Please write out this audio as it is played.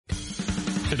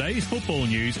Today's football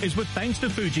news is with thanks to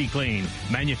Fuji Clean,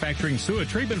 manufacturing sewer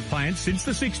treatment plants since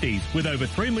the 60s with over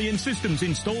 3 million systems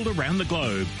installed around the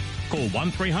globe. Call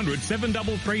 1300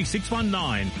 733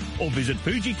 619 or visit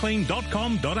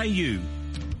fujiclean.com.au.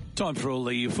 Time for all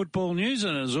the football news,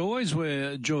 and as always,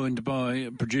 we're joined by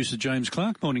producer James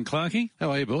Clark. Morning, Clarkie.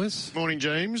 How are you, boys? Morning,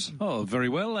 James. Oh, very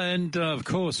well, and of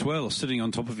course, well, sitting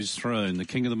on top of his throne, the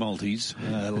king of the Maltese,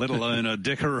 let alone a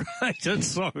decorated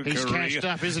soccer He's career. cashed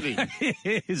up, isn't he?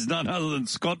 He is none other than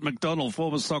Scott McDonald,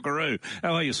 former Socceroo.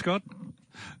 How are you, Scott?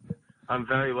 I'm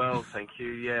very well, thank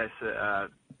you. Yes,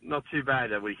 not too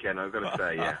bad that weekend, I've got to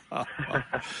say, yeah.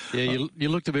 Yeah, you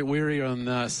looked a bit weary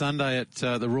on Sunday at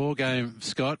the Raw game,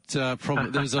 Scott. There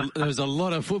was a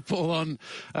lot of football on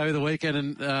over the weekend,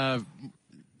 and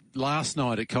last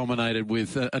night it culminated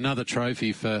with another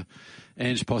trophy for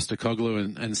Ange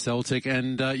Postecoglou and Celtic,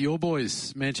 and your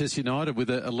boys, Manchester United, with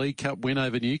a League Cup win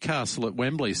over Newcastle at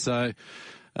Wembley. So,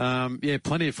 yeah,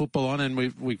 plenty of football on, and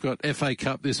we've got FA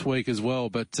Cup this week as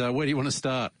well. But where do you want to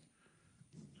start?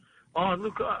 Oh,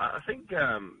 look, I think,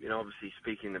 obviously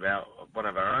speaking about one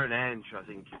of our own, Ange, I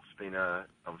think it's been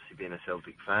obviously being a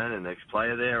Celtic fan and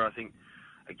ex-player there. I think,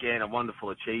 again, a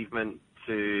wonderful achievement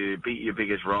to beat your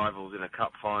biggest rivals in a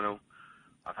cup final.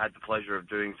 I've had the pleasure of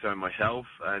doing so myself,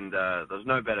 and there's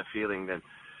no better feeling than,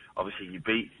 obviously, you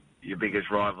beat your biggest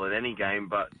rival in any game,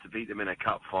 but to beat them in a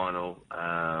cup final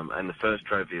and the first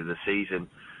trophy of the season,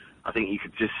 I think you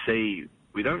could just see.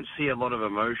 We don't see a lot of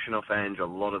emotion off Ange a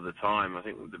lot of the time. I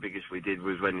think the biggest we did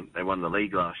was when they won the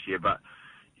league last year, but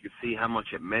you could see how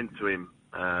much it meant to him,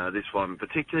 this one,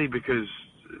 particularly because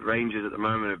Rangers at the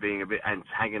moment are being a bit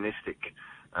antagonistic,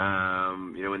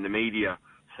 in the media,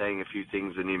 saying a few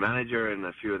things, the new manager and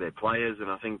a few of their players,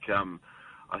 and I think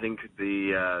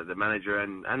the manager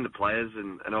and the players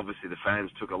and obviously the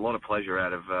fans took a lot of pleasure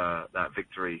out of that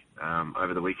victory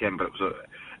over the weekend, but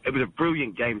it was a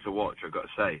brilliant game to watch, I've got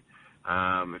to say.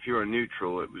 If you were a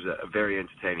neutral, it was a very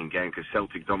entertaining game because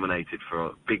Celtic dominated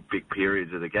for big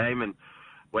periods of the game and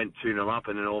went 2-0 up,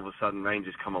 and then all of a sudden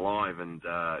Rangers come alive, and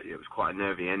it was quite a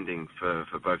nervy ending for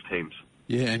both teams.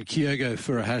 Yeah, and Kyogo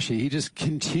Furuhashi, he just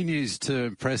continues to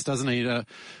impress, doesn't he?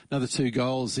 Another 2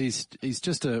 goals. He's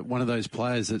just one of those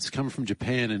players that's come from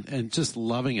Japan and just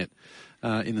loving it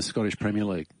in the Scottish Premier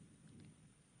League.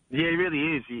 Yeah, he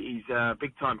really is. He's a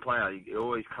big-time player. He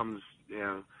always comes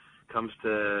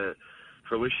to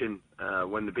fruition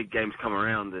when the big games come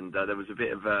around, and there was a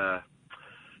bit of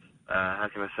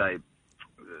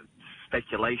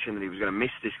speculation that he was going to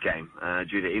miss this game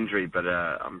due to injury, but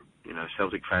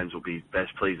Celtic fans will be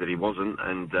best pleased that he wasn't,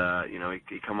 and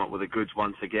he come up with the goods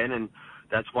once again, and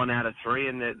that's 1 out of 3,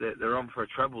 and they're on for a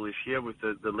treble this year with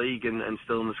the league and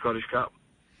still in the Scottish Cup.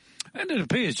 And it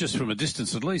appears, just from a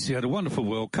distance at least, he had a wonderful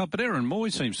World Cup, but Aaron Moy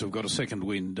seems to have got a second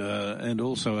wind, and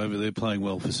also over there playing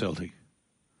well for Celtic.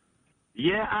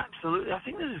 Yeah, absolutely. I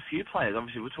think there's a few players.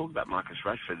 Obviously, we'll talk about Marcus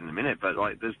Rashford in a minute, but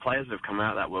there's players that have come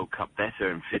out of that World Cup better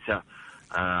and fitter,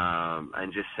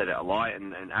 and just set it alight.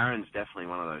 And Aaron's definitely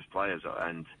one of those players.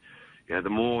 And the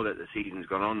more that the season's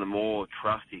gone on, the more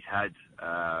trust he's had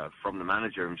from the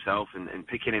manager himself, and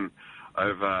picking him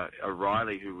over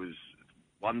O'Reilly, who was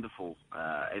wonderful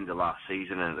end of last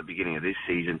season and at the beginning of this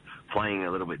season, playing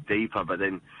a little bit deeper. But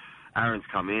then Aaron's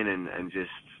come in and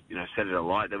just set it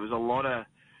alight. There was a lot of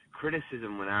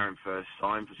criticism when Aaron first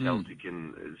signed for Celtic,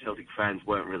 and Celtic fans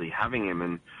weren't really having him,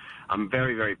 and I'm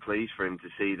very, very pleased for him to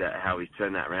see that how he's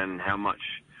turned that around and how much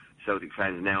Celtic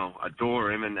fans now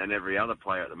adore him and every other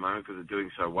player at the moment because they're doing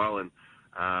so well. And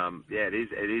it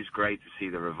is great to see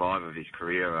the revive of his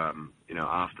career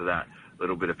after that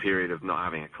little bit of period of not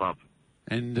having a club.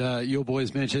 And your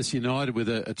boys, Manchester United, with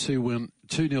a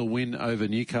 2-0 win over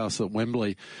Newcastle at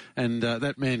Wembley, and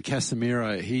that man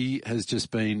Casemiro, he has just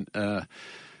been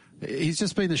he's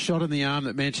just been the shot in the arm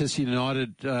that Manchester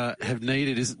United have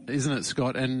needed, isn't it,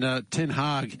 Scott? And Ten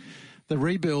Hag, the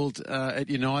rebuild at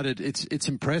United, it's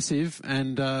impressive,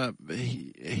 and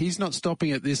he's not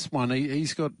stopping at this one.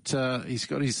 He's got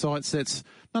his sights set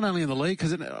not only in the league,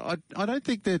 because I don't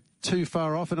think they're too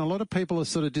far off, and a lot of people are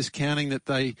sort of discounting that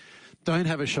they don't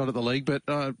have a shot at the league, but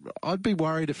I'd be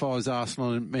worried if I was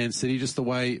Arsenal and Man City, just the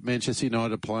way Manchester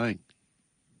United are playing.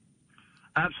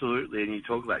 Absolutely, and you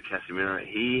talk about Casemiro,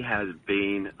 he has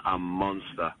been a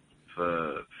monster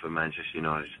for Manchester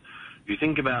United. If you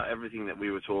think about everything that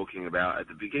we were talking about at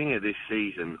the beginning of this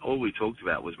season, all we talked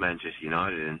about was Manchester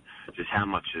United and just how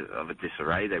much of a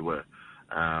disarray they were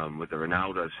with the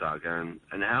Ronaldo saga,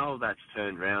 and how that's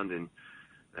turned around in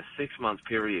a 6-month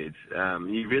period.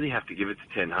 You really have to give it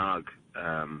to Ten Hag,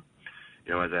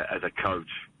 as a coach,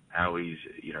 how he's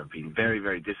been very,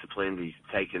 very disciplined. He's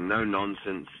taken no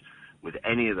nonsense with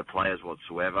any of the players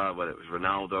whatsoever, whether it was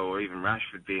Ronaldo or even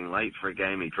Rashford being late for a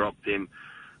game, he dropped him.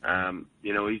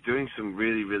 He's doing some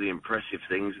really, really impressive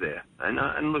things there.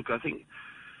 And look, I think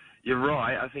you're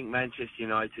right. I think Manchester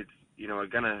United, are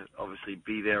going to obviously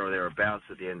be there or thereabouts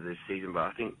at the end of this season, but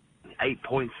I think 8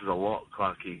 points is a lot,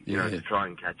 Clarkie, to try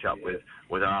and catch up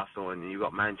with Arsenal. And you've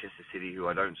got Manchester City, who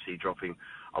I don't see dropping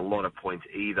a lot of points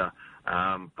either.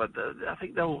 But I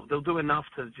think they'll do enough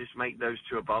to just make those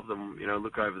two above them,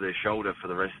 look over their shoulder for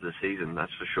the rest of the season,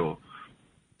 that's for sure.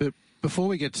 But before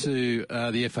we get to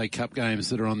the FA Cup games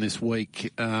that are on this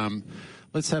week,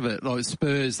 let's have it. Like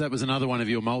Spurs, that was another one of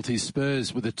your multis.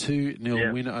 Spurs with a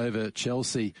 2-0 win over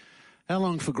Chelsea. How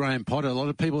long for Graham Potter? A lot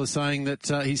of people are saying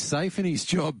that he's safe in his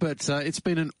job, but it's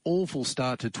been an awful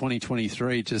start to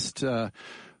 2023. Just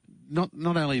not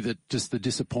only the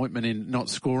disappointment in not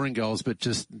scoring goals, but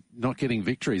just not getting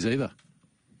victories either.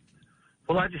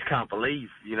 Well, I just can't believe,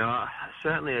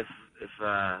 certainly if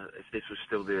this was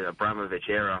still the Abramovich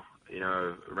era,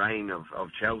 reign of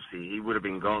Chelsea, he would have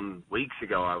been gone weeks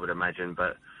ago, I would imagine.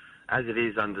 But as it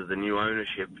is under the new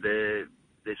ownership, they're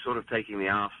sort of taking the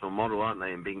Arsenal model, aren't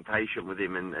they, and being patient with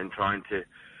him and trying to,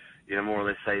 more or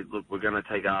less say, look, we're going to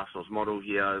take Arsenal's model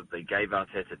here. They gave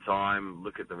Arteta time.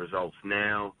 Look at the results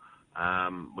now.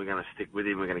 We're going to stick with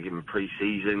him. We're going to give him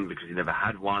pre-season because he never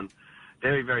had one.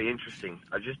 Very, very interesting.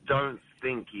 I just don't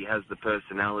think he has the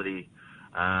personality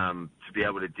to be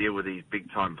able to deal with these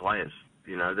big-time players.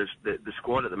 The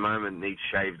squad at the moment needs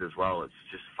shaved as well. It's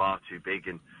just far too big,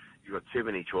 and you've got too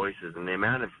many choices. And the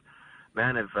amount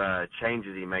of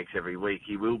changes he makes every week,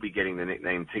 he will be getting the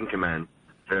nickname Tinkerman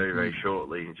very, very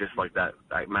shortly, just like that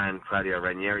man Claudio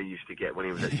Ranieri used to get when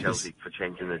he was at Chelsea for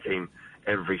changing the team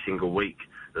every single week.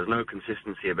 There's no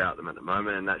consistency about them at the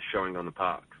moment, and that's showing on the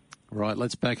park. Right,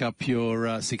 let's back up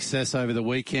your success over the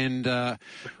weekend.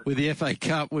 With the FA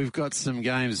Cup, we've got some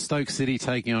games. Stoke City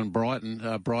taking on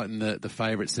Brighton. Brighton, the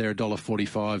favourites there,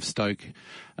 $1.45. Stoke,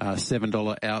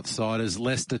 $7 outsiders.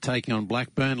 Leicester taking on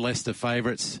Blackburn. Leicester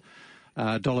favourites,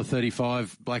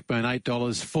 $1.35. Blackburn,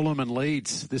 $8. Fulham and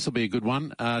Leeds. This will be a good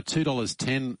one.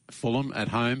 $2.10 Fulham at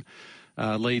home.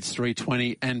 Leeds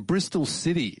 $3.20, and Bristol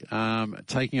City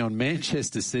taking on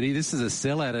Manchester City. This is a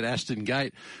sellout at Ashton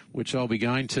Gate, which I'll be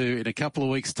going to in a couple of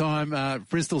weeks' time.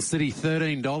 Bristol City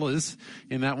 $13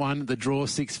 in that one. The draw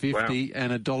 $6.50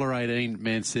 and $1.18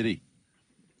 Man City.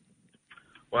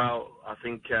 Well, I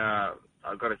think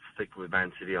I've got to stick with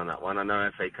Man City on that one. I know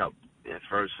FA Cup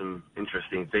throws some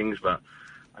interesting things, but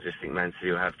I just think Man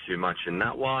City will have too much in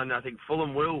that one. I think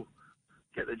Fulham will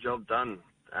get the job done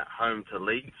at home to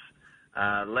Leeds.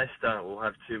 Leicester will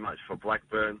have too much for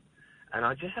Blackburn. And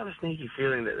I just have a sneaky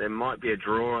feeling that there might be a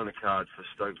draw on the cards for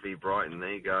Stoke v Brighton.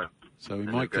 There you go. So we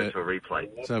might go to a replay.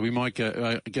 So we might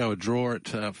go a draw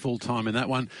at full time in that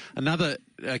one. Another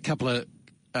couple of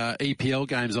EPL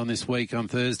games on this week. On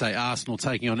Thursday, Arsenal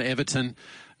taking on Everton.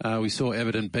 We saw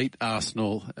Everton beat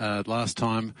Arsenal last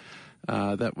time.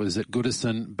 That was at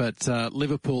Goodison. But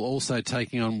Liverpool also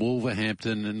taking on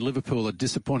Wolverhampton. And Liverpool, a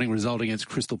disappointing result against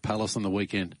Crystal Palace on the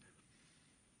weekend.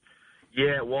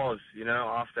 Yeah, it was.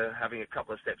 After having a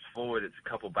couple of steps forward, it's a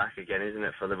couple back again, isn't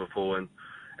it, for Liverpool? And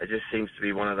it just seems to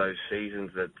be one of those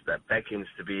seasons that beckons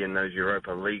to be in those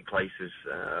Europa League places.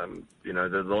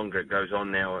 The longer it goes on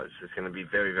now, it's going to be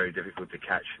very, very difficult to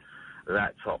catch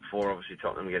that top four. Obviously,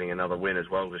 Tottenham getting another win as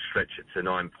well to stretch it to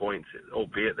 9 points,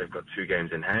 albeit they've got 2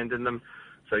 games in hand in them.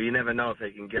 So you never know if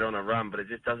they can get on a run, but it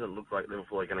just doesn't look like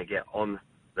Liverpool are going to get on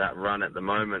that run at the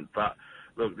moment. But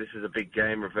look, this is a big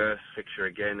game, reverse fixture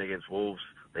again against Wolves.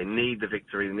 They need the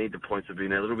victory. They need the points of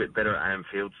being a little bit better at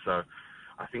Anfield. So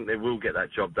I think they will get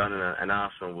that job done, and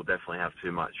Arsenal will definitely have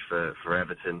too much for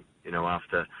Everton,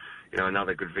 after,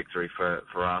 another good victory for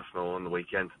Arsenal on the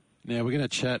weekend. Now, we're going to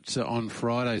chat on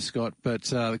Friday, Scott, but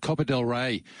the Copa del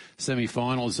Rey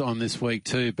semi-finals on this week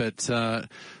too, but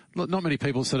not many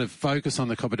people sort of focus on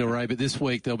the Copa del Rey, but this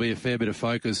week there'll be a fair bit of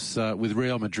focus with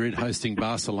Real Madrid hosting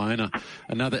Barcelona.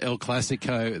 Another El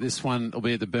Clasico. This one will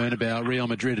be at the Bernabeu. Real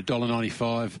Madrid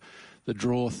 $1.95. The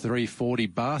draw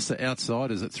 $3.40. Barca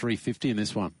outsiders at $3.50 in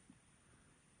this one.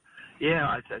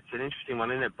 Yeah, it's an interesting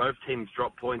one, isn't it? Both teams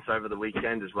dropped points over the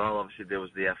weekend as well. Obviously, there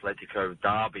was the Atletico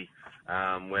derby,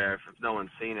 where, if no one's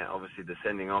seen it, obviously the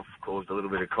sending off caused a little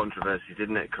bit of controversy,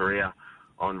 didn't it? Correa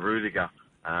on Rudiger.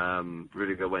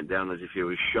 Rudiger went down as if he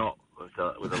was shot with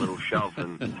a little shove,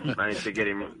 and managed to get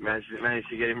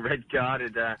him red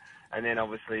carded. And then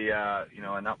obviously,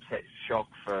 an upset shock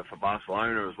for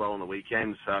Barcelona as well on the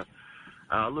weekend. So,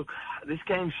 look, this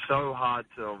game's so hard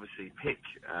to obviously pick.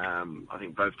 I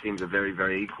think both teams are very,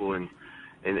 very equal in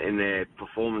their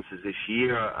performances this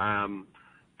year.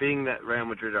 Being that Real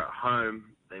Madrid are at home,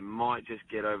 they might just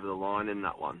get over the line in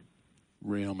that one.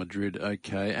 Real Madrid,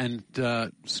 okay. And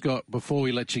Scott, before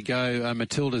we let you go,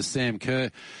 Matilda's Sam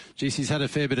Kerr. Geez, she's had a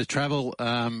fair bit of travel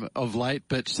of late,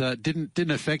 but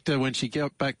didn't affect her when she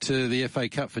got back to the FA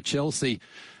Cup for Chelsea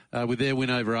with their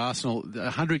win over Arsenal.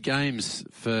 100 games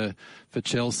for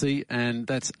Chelsea, and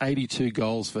that's 82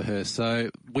 goals for her.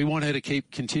 So we want her to keep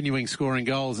continuing scoring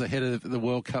goals ahead of the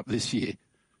World Cup this year.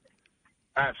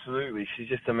 Absolutely. She's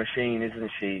just a machine,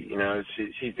 isn't she? You know,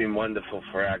 she's been wonderful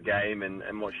for our game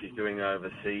and what she's doing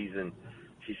overseas, and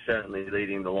she's certainly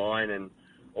leading the line. And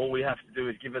all we have to do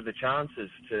is give her the chances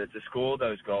to score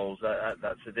those goals.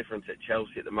 That's the difference at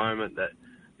Chelsea at the moment, that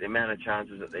the amount of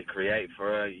chances that they create for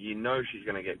her, you know she's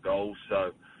going to get goals.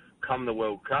 So come the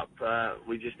World Cup,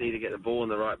 we just need to get the ball in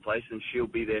the right place, and she'll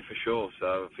be there for sure.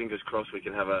 So fingers crossed we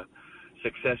can have a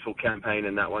successful campaign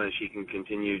in that one, and she can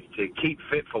continue to keep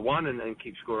fit for one and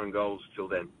keep scoring goals till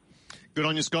then. Good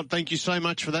on you, Scott. Thank you so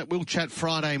much for that. We'll chat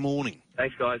Friday morning.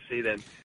 Thanks, guys. See you then.